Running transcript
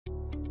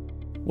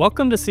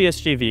Welcome to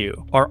CSG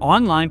View, our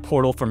online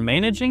portal for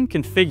managing,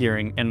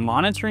 configuring, and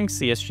monitoring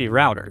CSG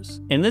routers.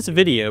 In this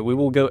video, we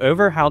will go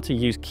over how to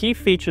use key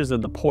features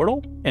of the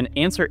portal and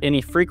answer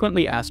any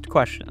frequently asked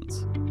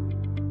questions.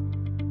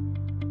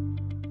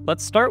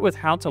 Let's start with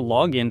how to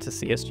log into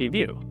CSG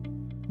View.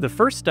 The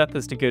first step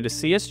is to go to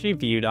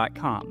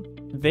csgview.com.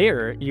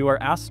 There, you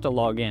are asked to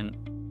log in.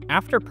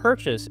 After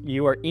purchase,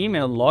 you are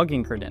emailed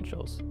login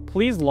credentials.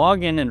 Please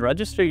log in and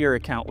register your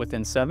account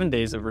within 7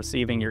 days of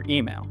receiving your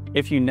email.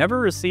 If you never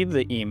receive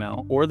the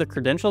email or the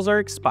credentials are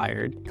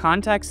expired,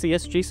 contact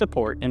CSG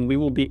support and we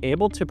will be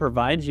able to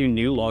provide you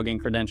new login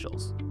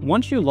credentials.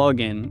 Once you log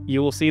in,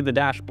 you will see the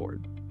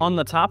dashboard. On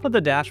the top of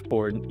the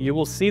dashboard, you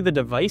will see the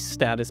device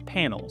status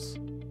panels.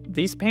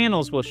 These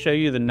panels will show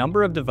you the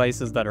number of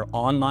devices that are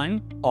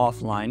online,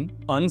 offline,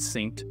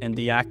 unsynced, and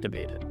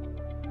deactivated.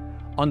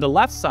 On the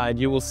left side,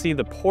 you will see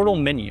the portal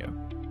menu.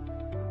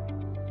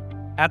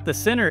 At the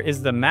center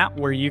is the map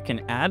where you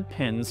can add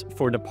pins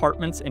for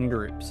departments and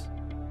groups.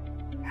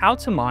 How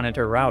to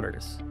monitor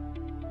routers.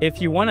 If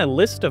you want a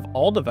list of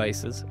all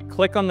devices,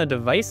 click on the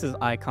Devices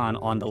icon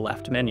on the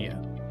left menu.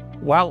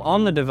 While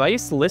on the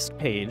device list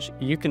page,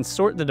 you can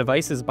sort the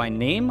devices by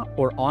name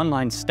or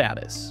online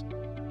status.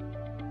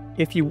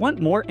 If you want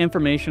more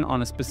information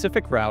on a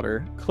specific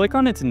router, click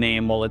on its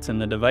name while it's in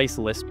the device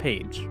list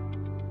page.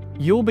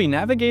 You will be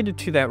navigated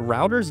to that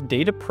router's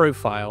data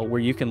profile where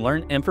you can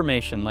learn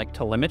information like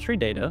telemetry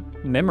data,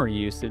 memory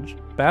usage,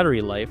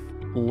 battery life,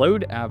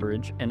 load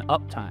average, and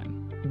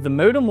uptime. The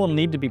modem will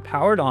need to be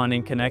powered on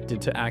and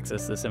connected to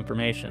access this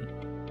information.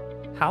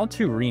 How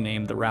to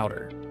rename the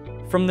router.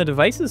 From the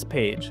Devices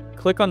page,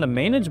 click on the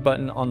Manage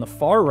button on the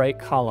far right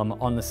column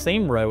on the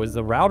same row as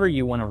the router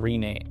you want to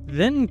rename.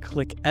 Then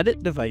click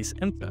Edit Device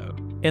Info.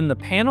 In the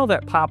panel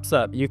that pops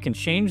up, you can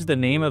change the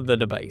name of the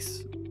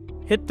device.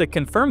 Hit the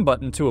Confirm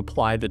button to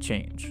apply the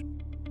change.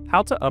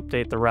 How to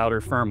update the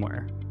router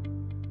firmware.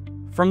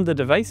 From the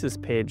Devices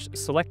page,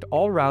 select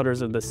all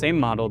routers of the same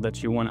model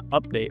that you want to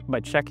update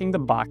by checking the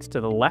box to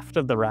the left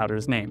of the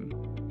router's name.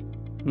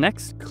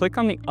 Next, click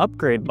on the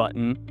Upgrade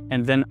button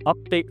and then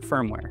Update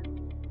Firmware.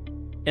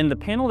 In the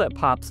panel that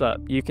pops up,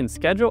 you can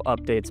schedule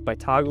updates by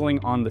toggling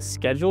on the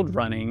Scheduled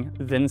Running,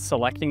 then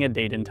selecting a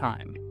date and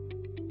time.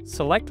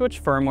 Select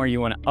which firmware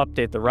you want to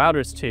update the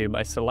routers to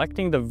by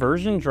selecting the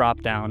version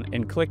dropdown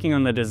and clicking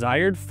on the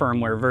desired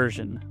firmware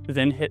version,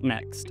 then hit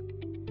Next.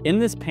 In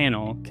this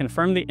panel,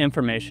 confirm the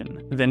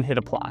information, then hit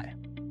Apply.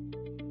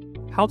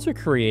 How to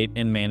create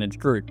and manage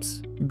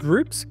groups.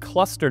 Groups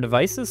cluster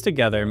devices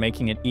together,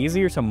 making it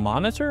easier to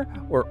monitor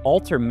or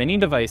alter many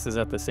devices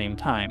at the same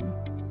time.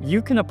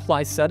 You can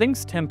apply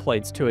settings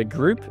templates to a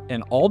group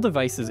and all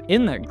devices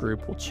in that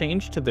group will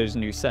change to those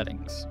new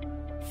settings.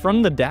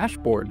 From the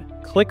dashboard,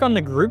 click on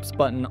the Groups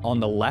button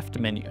on the left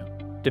menu.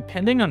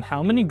 Depending on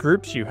how many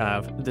groups you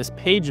have, this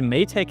page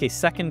may take a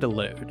second to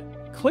load.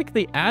 Click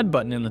the Add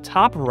button in the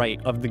top right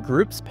of the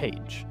Groups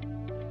page.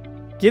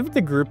 Give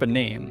the group a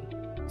name.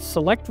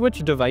 Select which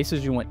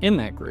devices you want in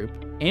that group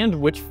and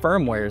which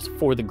firmwares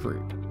for the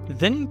group.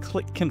 Then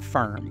click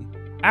Confirm.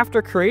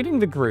 After creating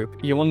the group,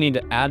 you will need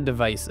to add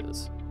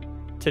devices.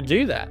 To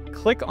do that,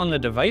 click on the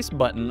Device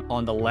button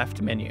on the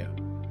left menu.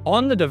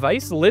 On the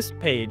device list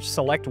page,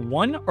 select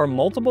one or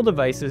multiple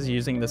devices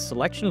using the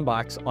selection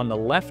box on the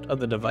left of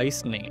the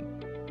device name.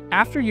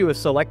 After you have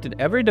selected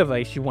every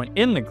device you want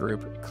in the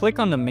group, click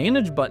on the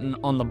Manage button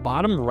on the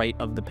bottom right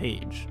of the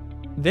page.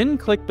 Then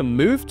click the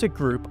Move to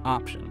Group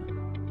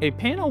option. A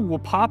panel will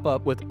pop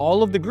up with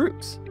all of the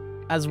groups,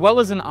 as well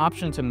as an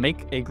option to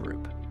make a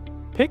group.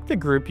 Pick the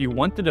group you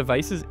want the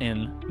devices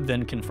in,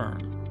 then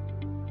confirm.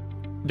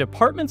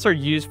 Departments are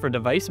used for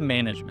device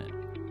management.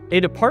 A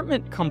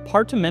department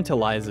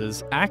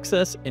compartmentalizes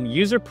access and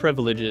user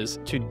privileges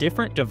to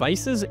different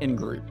devices and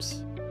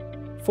groups.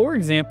 For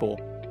example,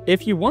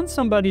 if you want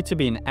somebody to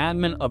be an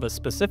admin of a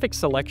specific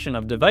selection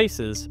of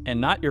devices and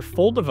not your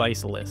full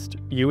device list,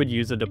 you would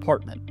use a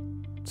department.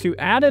 To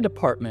add a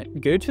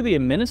department, go to the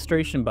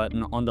Administration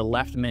button on the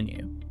left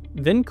menu.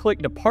 Then click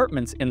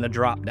Departments in the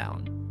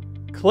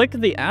drop-down. Click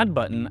the Add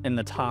button in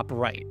the top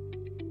right.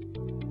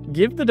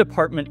 Give the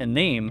department a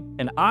name,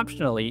 and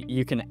optionally,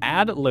 you can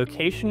add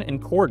location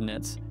and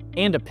coordinates,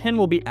 and a pin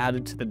will be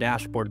added to the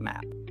dashboard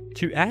map.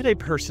 To add a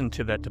person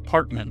to that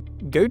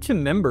department, go to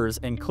Members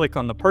and click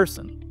on the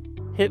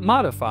person. Hit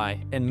Modify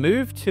and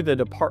move to the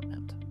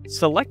department.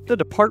 Select the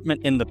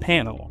department in the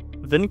panel,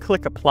 then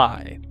click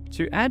Apply.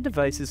 To add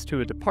devices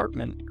to a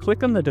department,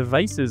 click on the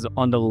Devices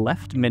on the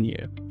left menu.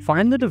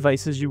 Find the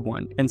devices you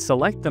want and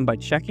select them by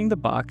checking the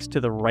box to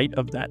the right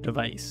of that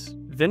device.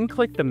 Then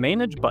click the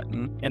Manage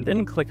button and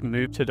then click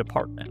Move to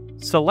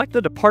Department. Select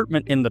the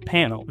department in the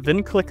panel,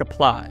 then click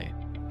Apply.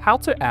 How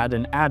to add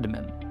an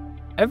admin.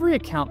 Every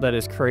account that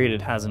is created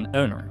has an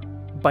owner.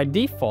 By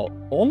default,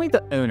 only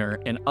the owner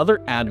and other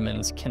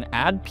admins can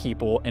add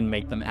people and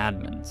make them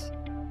admins.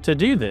 To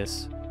do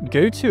this,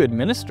 go to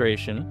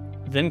Administration,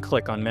 then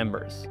click on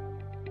Members.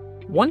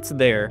 Once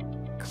there,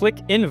 click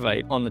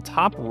Invite on the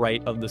top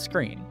right of the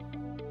screen.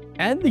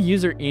 Add the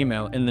user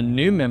email in the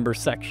New Member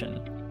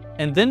section.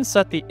 and then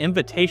set the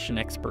invitation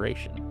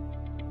expiration.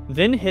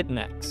 Then hit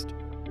Next.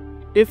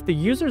 If the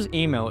user's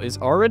email is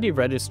already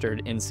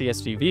registered in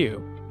CSG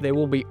View, they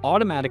will be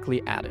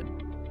automatically added.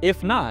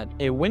 If not,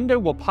 a window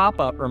will pop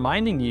up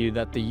reminding you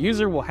that the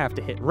user will have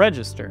to hit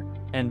Register,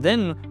 and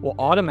then will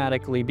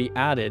automatically be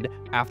added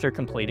after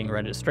completing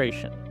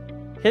registration.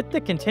 Hit the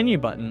Continue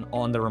button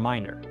on the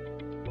reminder.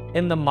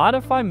 In the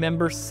Modify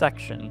Members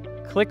section,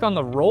 click on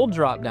the Role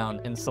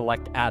dropdown and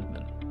select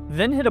Admin.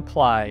 Then hit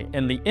Apply,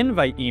 and the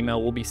invite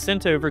email will be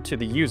sent over to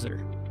the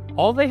user.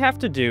 All they have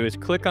to do is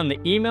click on the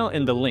email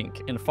in the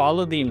link and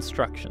follow the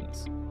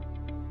instructions.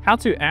 How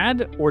to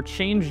add or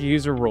change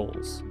user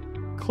roles.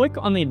 Click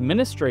on the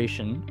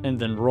Administration and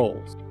then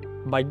Roles.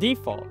 By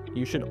default,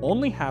 you should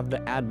only have the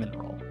admin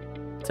role.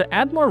 To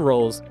add more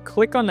roles,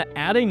 click on the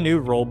Add a New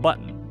Role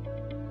button.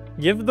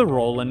 Give the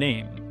role a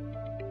name.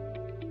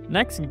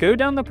 Next, go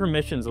down the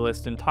permissions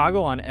list and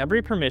toggle on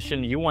every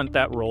permission you want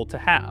that role to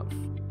have.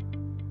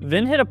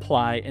 Then hit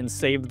Apply and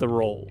save the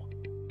role.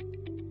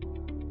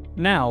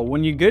 Now,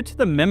 when you go to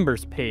the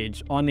Members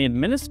page on the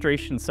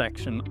Administration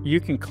section, you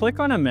can click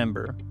on a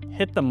member,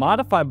 hit the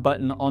Modify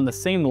button on the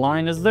same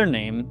line as their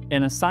name,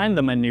 and assign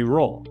them a new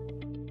role.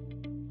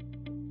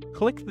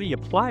 Click the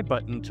Apply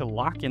button to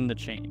lock in the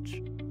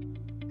change.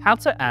 How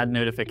to add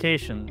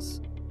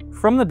notifications.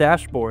 From the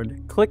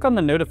dashboard, click on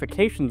the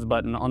Notifications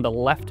button on the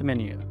left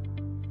menu.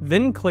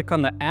 Then click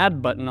on the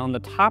Add button on the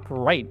top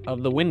right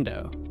of the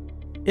window.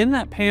 In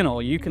that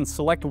panel, you can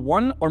select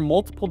one or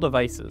multiple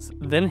devices,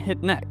 then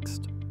hit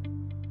Next.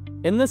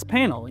 In this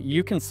panel,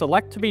 you can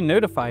select to be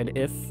notified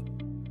if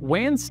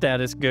WAN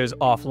status goes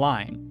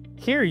offline.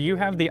 Here you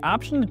have the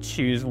option to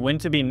choose when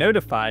to be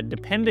notified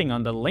depending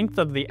on the length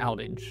of the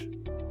outage.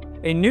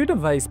 A new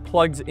device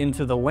plugs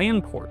into the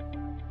WAN port.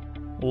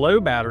 Low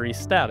battery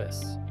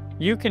status.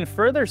 You can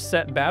further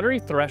set battery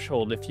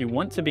threshold if you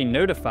want to be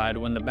notified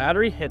when the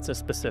battery hits a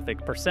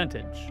specific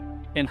percentage.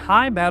 In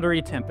high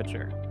battery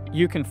temperature,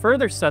 you can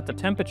further set the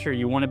temperature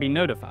you want to be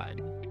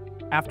notified.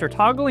 After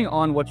toggling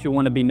on what you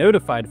want to be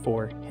notified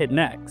for, hit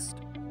Next.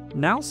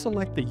 Now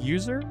select the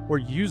user or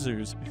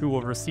users who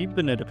will receive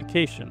the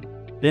notification,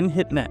 then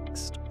hit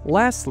Next.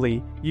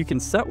 Lastly, you can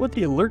set what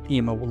the alert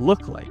email will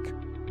look like.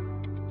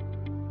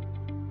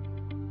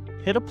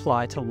 Hit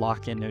Apply to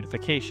lock in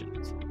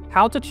notifications.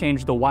 How to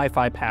change the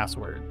Wi-Fi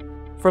password.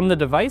 From the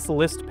device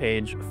list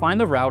page, find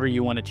the router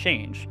you want to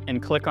change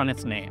and click on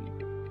its name.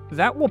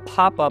 That will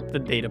pop up the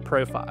data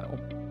profile.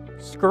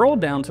 Scroll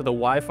down to the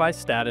Wi-Fi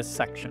status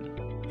section.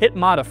 Hit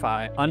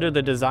Modify under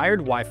the desired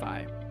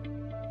Wi-Fi.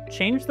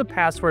 Change the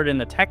password in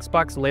the text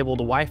box labeled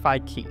Wi-Fi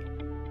key.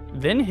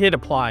 Then hit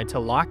Apply to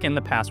lock in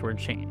the password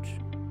change.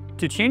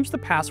 To change the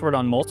password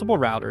on multiple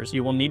routers,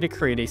 you will need to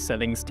create a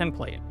settings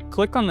template.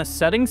 Click on the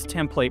Settings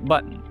Template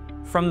button.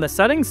 From the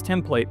Settings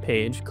Template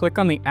page, click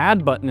on the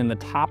Add button in the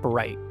top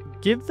right.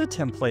 Give the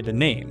template a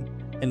name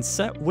and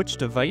set which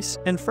device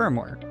and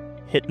firmware.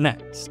 Hit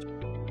Next.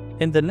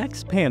 In the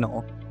next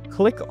panel,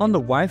 click on the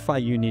Wi-Fi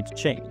you need to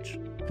change.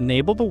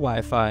 Enable the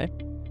Wi-Fi,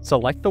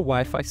 select the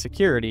Wi-Fi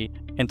security,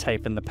 and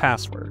type in the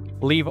password.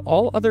 Leave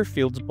all other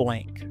fields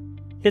blank.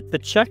 Hit the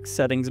Check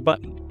Settings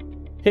button.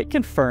 Hit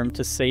Confirm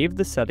to save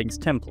the settings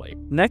template.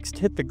 Next,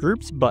 hit the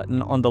Groups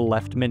button on the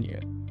left menu.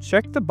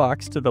 Check the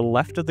box to the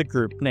left of the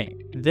group name.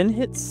 Then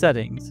hit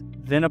Settings,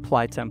 then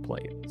Apply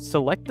Template.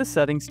 Select the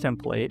settings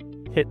template,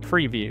 hit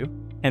Preview,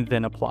 and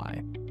then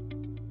Apply.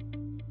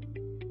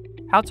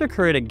 How to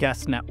create a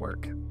guest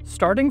network.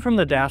 Starting from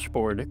the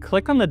dashboard,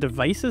 click on the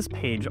Devices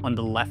page on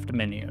the left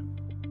menu.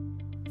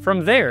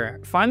 From there,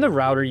 find the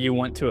router you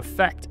want to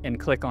affect and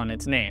click on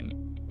its name.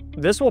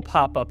 This will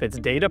pop up its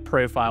data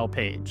profile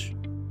page.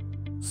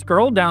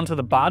 Scroll down to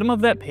the bottom of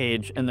that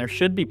page and there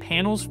should be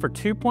panels for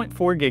 2.4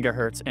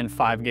 GHz and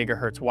 5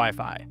 GHz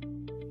Wi-Fi.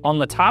 On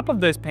the top of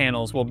those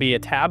panels will be a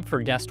tab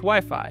for guest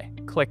Wi-Fi.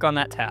 Click on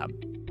that tab.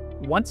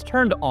 Once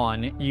turned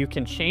on, you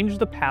can change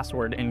the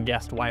password and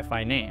guest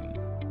Wi-Fi name.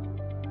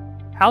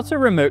 How to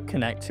remote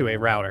connect to a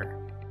router.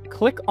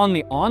 Click on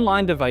the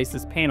Online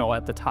Devices panel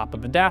at the top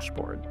of the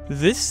dashboard.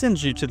 This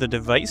sends you to the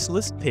device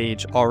list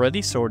page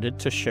already sorted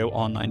to show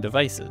online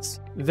devices.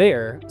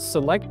 There,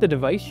 select the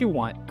device you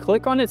want,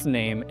 click on its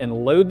name, and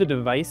load the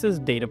device's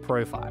data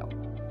profile.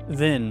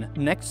 Then,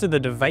 next to the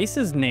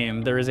device's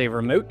name, there is a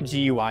Remote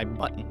GUI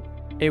button.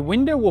 A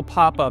window will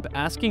pop up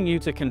asking you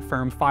to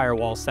confirm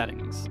firewall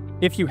settings.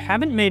 If you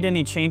haven't made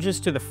any changes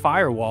to the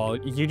firewall,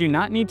 you do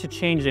not need to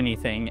change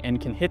anything and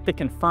can hit the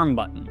Confirm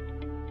button.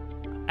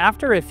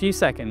 After a few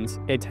seconds,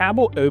 a tab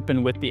will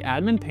open with the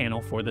admin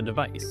panel for the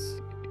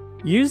device.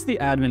 Use the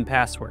admin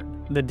password.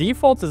 The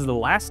default is the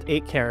last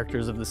 8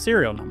 characters of the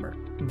serial number,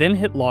 then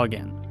hit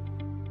Login.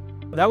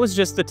 That was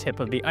just the tip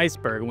of the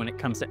iceberg when it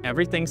comes to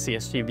everything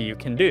CSG View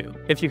can do.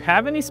 If you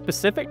have any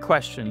specific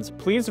questions,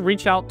 please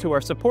reach out to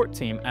our support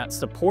team at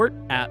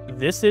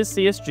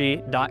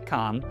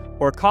support@thisiscsg.com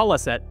or call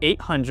us at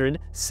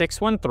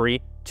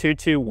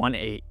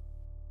 800-613-2218.